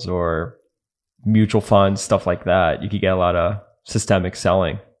models or mutual funds, stuff like that, you could get a lot of systemic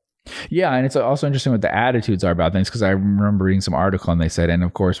selling. Yeah, and it's also interesting what the attitudes are about things, because I remember reading some article and they said, and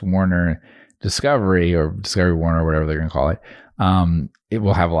of course Warner Discovery or Discovery Warner or whatever they're going to call it, it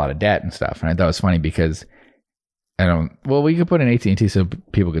will have a lot of debt and stuff. And I thought it was funny because we could put in AT&T so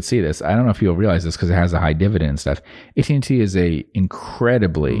people could see this. I don't know if people realize this because it has a high dividend and stuff. AT&T is a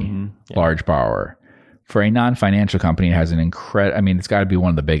incredibly large borrower. For a non-financial company, it has it's got to be one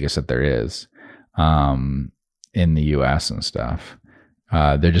of the biggest that there is in the US and stuff.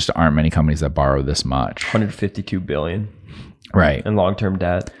 There just aren't many companies that borrow this much. $152 billion. Right. And long-term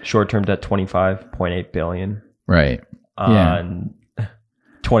debt. Short-term debt, $25.8 billion. Right. On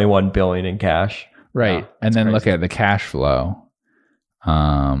 $21 billion in cash. Right. And then look at the cash flow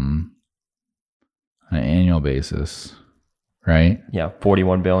on an annual basis. Right. Yeah.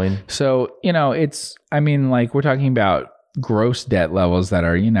 $41 billion. So, we're talking about gross debt levels that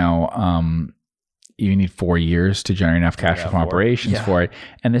are, you need 4 years to generate enough cash from operations for it.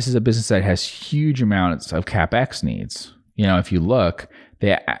 And this is a business that has huge amounts of CapEx needs. If you look,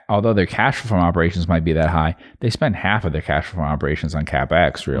 although their cash from operations might be that high, they spend half of their cash from operations on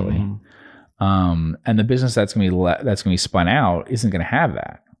CapEx, really. And the business that's going to be spun out isn't going to have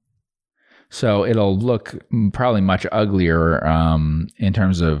that. So it'll look probably much uglier in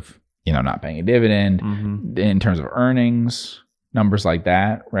terms of, not paying a dividend, in terms of earnings, numbers like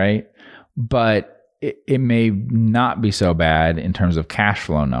that, right? But it may not be so bad in terms of cash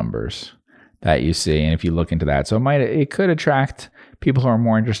flow numbers that you see. And if you look into that, so it could attract people who are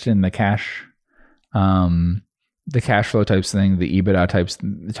more interested in the cash flow types thing, the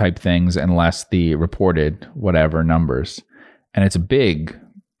EBITDA type things, and less the reported whatever numbers. And it's a big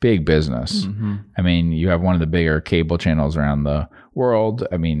business. I mean, you have one of the bigger cable channels around the world.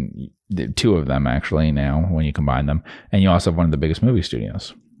 I mean, two of them actually now when you combine them. And you also have one of the biggest movie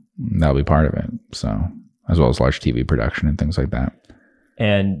studios. That'll be part of it. So, as well as large TV production and things like that.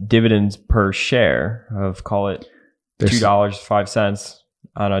 And dividends per share of, call it $2.05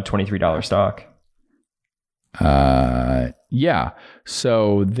 on a $23 stock. Yeah.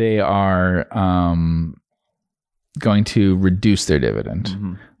 So they are going to reduce their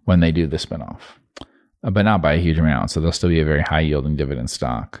dividend when they do the spinoff, but not by a huge amount. So they'll still be a very high yielding dividend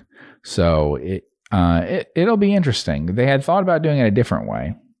stock. So it'll be interesting. They had thought about doing it a different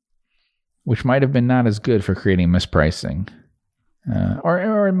way, which might have been not as good for creating mispricing,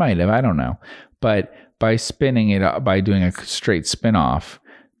 or it might have, I don't know. But by spinning it up, by doing a straight spinoff,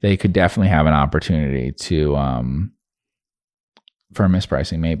 they could definitely have an opportunity to for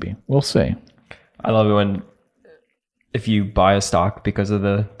mispricing. Maybe we'll see. I love it if you buy a stock because of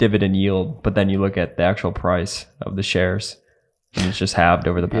the dividend yield, but then you look at the actual price of the shares, and it's just halved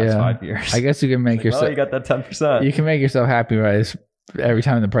over the past 5 years. I guess you can make yourself. You got that 10%. You can make yourself happy by every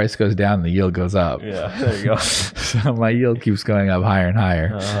time the price goes down, the yield goes up. Yeah, there you go. So my yield keeps going up higher and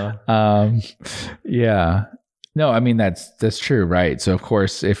higher. Uh-huh. Yeah. No, I mean, that's true, right? So of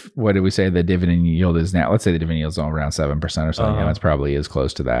course, what did we say the dividend yield is now? Let's say the dividend yield is around 7% or something. Uh-huh. And it's probably is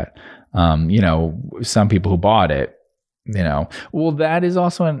close to that. Some people who bought it, well, that is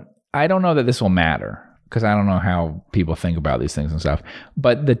also I don't know that this will matter because I don't know how people think about these things and stuff.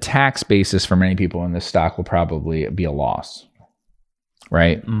 But the tax basis for many people in this stock will probably be a loss,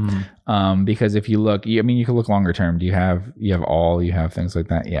 right? Mm-hmm. Because if you look, you can look longer term. Do you have things like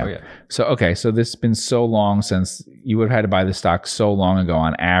that? Yeah. Oh, yeah. So, okay. So this has been so long since you would have had to buy the stock so long ago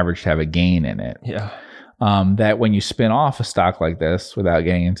on average to have a gain in it. Yeah. That when you spin off a stock like this, without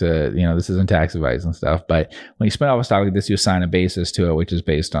getting into, this isn't tax advice and stuff, but when you spin off a stock like this, you assign a basis to it, which is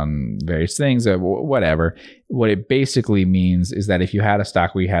based on various things, whatever. What it basically means is that if you had a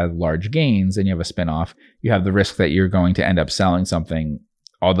stock where you had large gains and you have a spin off, you have the risk that you're going to end up selling something,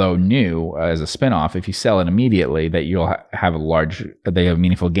 although new as a spin off. If you sell it immediately, that you'll have a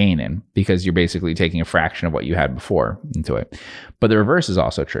meaningful gain in, because you're basically taking a fraction of what you had before into it. But the reverse is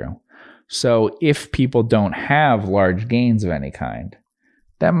also true. So if people don't have large gains of any kind,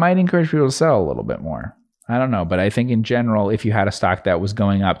 that might encourage people to sell a little bit more. I don't know. But I think in general, if you had a stock that was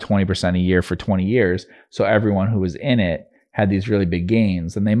going up 20% a year for 20 years, so everyone who was in it had these really big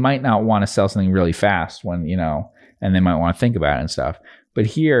gains, then they might not want to sell something really fast when, and they might want to think about it and stuff. But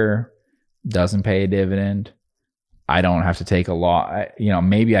here, doesn't pay a dividend. I don't have to take a loss.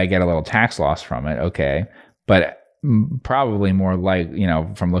 Maybe I get a little tax loss from it. Okay. But probably more like,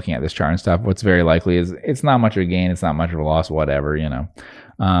 from looking at this chart and stuff, what's very likely is it's not much of a gain. It's not much of a loss, whatever,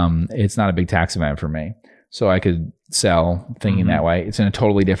 it's not a big tax event for me. So I could sell thinking that way. It's in a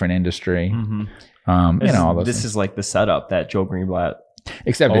totally different industry. Mm-hmm. All those this things. is like the setup that Joe Greenblatt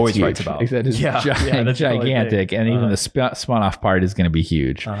Except always it's huge. writes about. Except it's that's really gigantic. big. And even the spun off part is going to be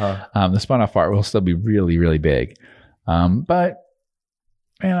huge. Uh-huh. The spun off part will still be really, really big. But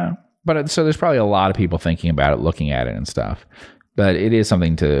so there's probably a lot of people thinking about it, looking at it and stuff. But it is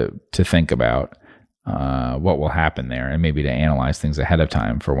something to think about what will happen there, and maybe to analyze things ahead of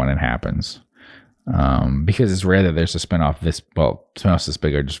time for when it happens. Because it's rare that there's a spinoff spinoffs this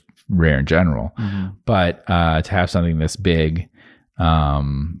big are just rare in general. Mm-hmm. But to have something this big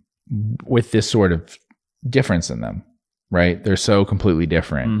with this sort of difference in them, right? They're so completely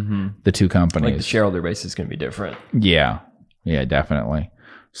different, Mm-hmm. the two companies. Like the shareholder base is going to be different. Yeah, definitely.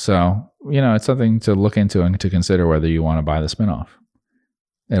 So, it's something to look into and to consider whether you want to buy the spinoff.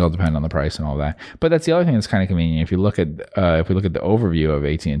 It'll depend on the price and all that. But that's the other thing that's kind of convenient. If we look at the overview of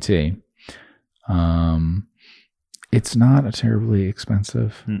AT&T, it's not a terribly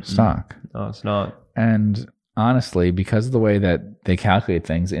expensive stock. No, it's not. And honestly, because of the way that they calculate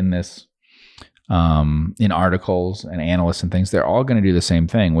things in this, in articles and analysts and things, they're all going to do the same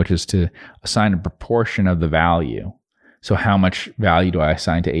thing, which is to assign a proportion of the value. So how much value do I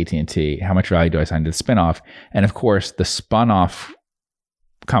assign to AT&T? How much value do I assign to the spinoff? And of course, the spun off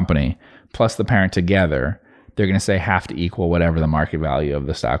company plus the parent together, they're going to say have to equal whatever the market value of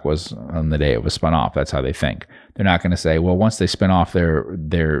the stock was on the day it was spun off. That's how they think. They're not going to say, well, once they spin off,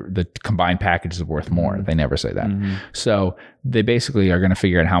 the combined package is worth more. They never say that. Mm-hmm. So they basically are going to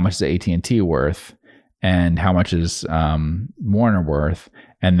figure out how much is AT&T worth and how much is Warner worth,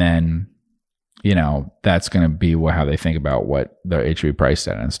 and then that's going to be how they think about what the HB priced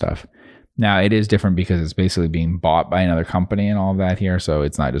at and stuff. Now, it is different because it's basically being bought by another company and all of that here. So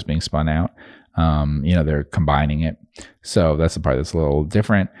it's not just being spun out. They're combining it. So that's the part that's a little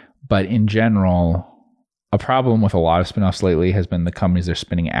different. But in general, a problem with a lot of spinoffs lately has been the companies they're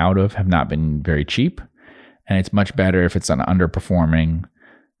spinning out of have not been very cheap. And it's much better if it's an underperforming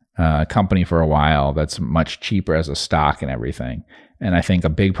company for a while that's much cheaper as a stock and everything. And I think a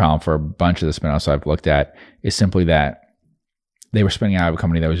big problem for a bunch of the spinoffs I've looked at is simply that they were spinning out of a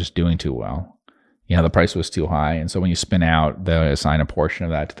company that was just doing too well. The price was too high. And so when you spin out, they assign a portion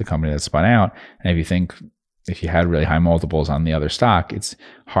of that to the company that spun out. And if you had really high multiples on the other stock, it's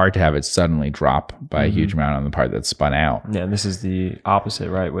hard to have it suddenly drop by a huge amount on the part that's spun out. Yeah, and this is the opposite,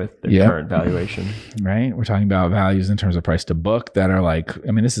 right, with the current valuation. Right? We're talking about values in terms of price to book that are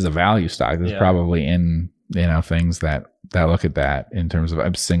this is a value stock. This is probably in, things that look at that in terms of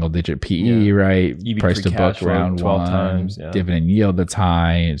a single digit PE, right? EV price to book around 12 times. Dividend yield that's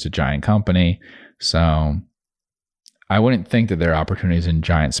high. It's a giant company. So I wouldn't think that there are opportunities in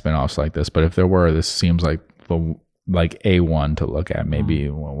giant spinoffs like this, but if there were, this seems like a one to look at. Maybe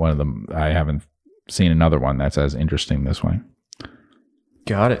one of them. I haven't seen another one that's as interesting this way.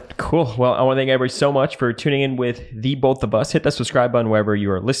 Got it. Cool. Well, I want to thank everybody so much for tuning in with the Both of Us. Hit that subscribe button wherever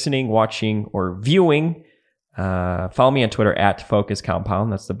you are listening, watching, or viewing. Follow me on Twitter at Focus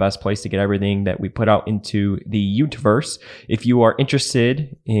Compound. That's the best place to get everything that we put out into the universe. If you are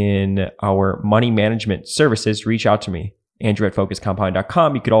interested in our money management services, reach out to me, Andrew at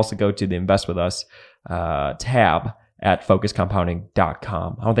FocusCompounding.com. You could also go to the Invest With Us tab at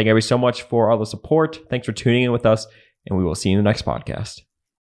FocusCompounding.com. I want to thank everybody so much for all the support. Thanks for tuning in with us, and we will see you in the next podcast.